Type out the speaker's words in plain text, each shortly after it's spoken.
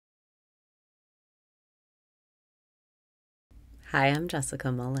Hi, I'm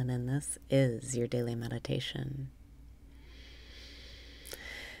Jessica Mullen, and this is your daily meditation.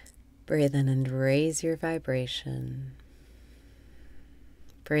 Breathe in and raise your vibration.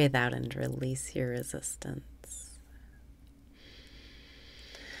 Breathe out and release your resistance.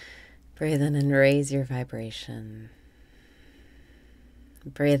 Breathe in and raise your vibration.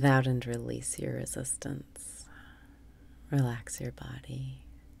 Breathe out and release your resistance. Relax your body.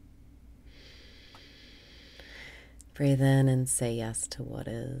 Breathe in and say yes to what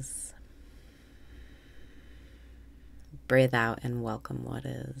is. Breathe out and welcome what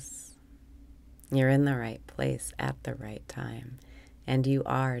is. You're in the right place at the right time, and you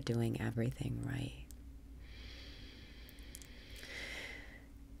are doing everything right.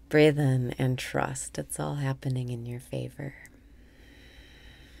 Breathe in and trust it's all happening in your favor.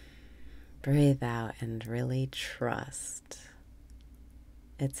 Breathe out and really trust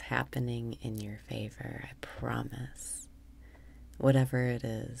it's happening in your favor. I promise. Whatever it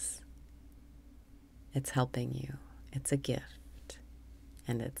is, it's helping you. It's a gift,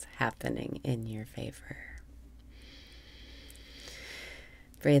 and it's happening in your favor.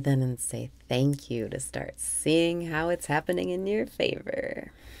 Breathe in and say thank you to start seeing how it's happening in your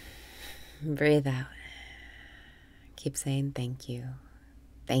favor. Breathe out. Keep saying thank you,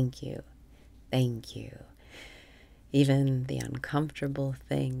 thank you, thank you. Even the uncomfortable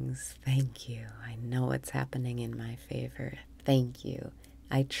things, thank you. I know it's happening in my favor. Thank you.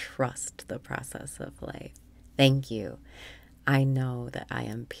 I trust the process of life. Thank you. I know that I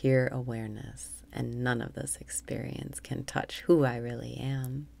am pure awareness, and none of this experience can touch who I really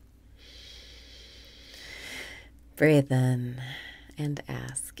am. Breathe in and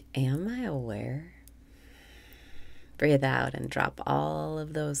ask, am I aware? Breathe out and drop all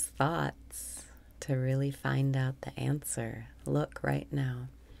of those thoughts to really find out the answer. Look right now.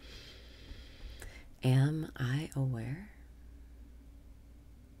 Am I aware?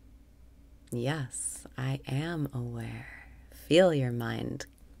 Yes, I am aware. Feel your mind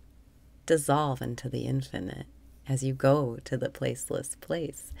dissolve into the infinite as you go to the placeless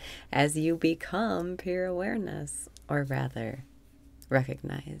place, as you become pure awareness, or rather,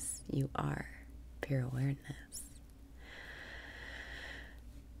 recognize you are pure awareness.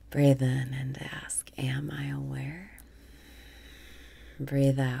 Breathe in and ask, am I aware?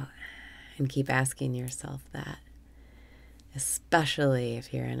 Breathe out and keep asking yourself that, especially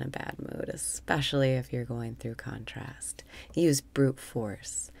if you're in a bad mood, especially if you're going through contrast. Use brute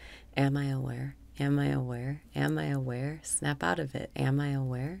force. Am I aware? Am I aware? Am I aware? Snap out of it. Am I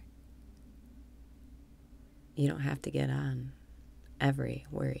aware? You don't have to get on every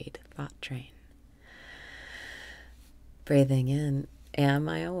worried thought train. Breathing in, am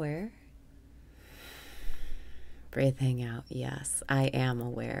I aware? Breathing out, yes, I am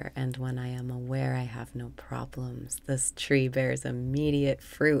aware. And when I am aware, I have no problems. This tree bears immediate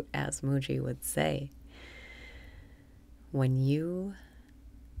fruit, as Muji would say. When you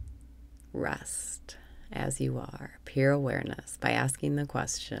rest as you are, pure awareness, by asking the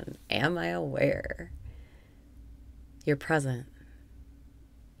question, am I aware? You're present.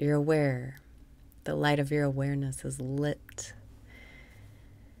 You're aware. The light of your awareness is lit.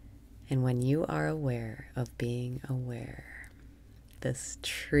 And when you are aware of being aware, this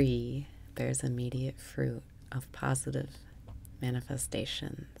tree bears immediate fruit of positive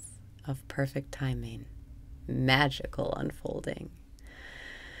manifestations, of perfect timing, magical unfolding.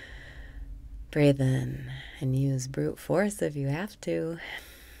 Breathe in and use brute force if you have to.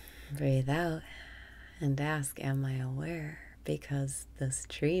 Breathe out and ask, am I aware? Because this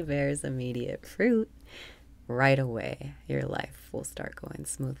tree bears immediate fruit. Right away, your life will start going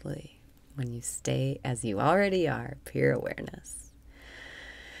smoothly when you stay as you already are, pure awareness.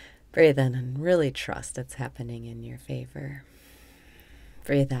 Breathe in and really trust it's happening in your favor.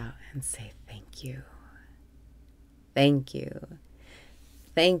 Breathe out and say thank you. Thank you.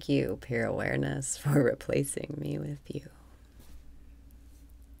 Thank you, pure awareness, for replacing me with you.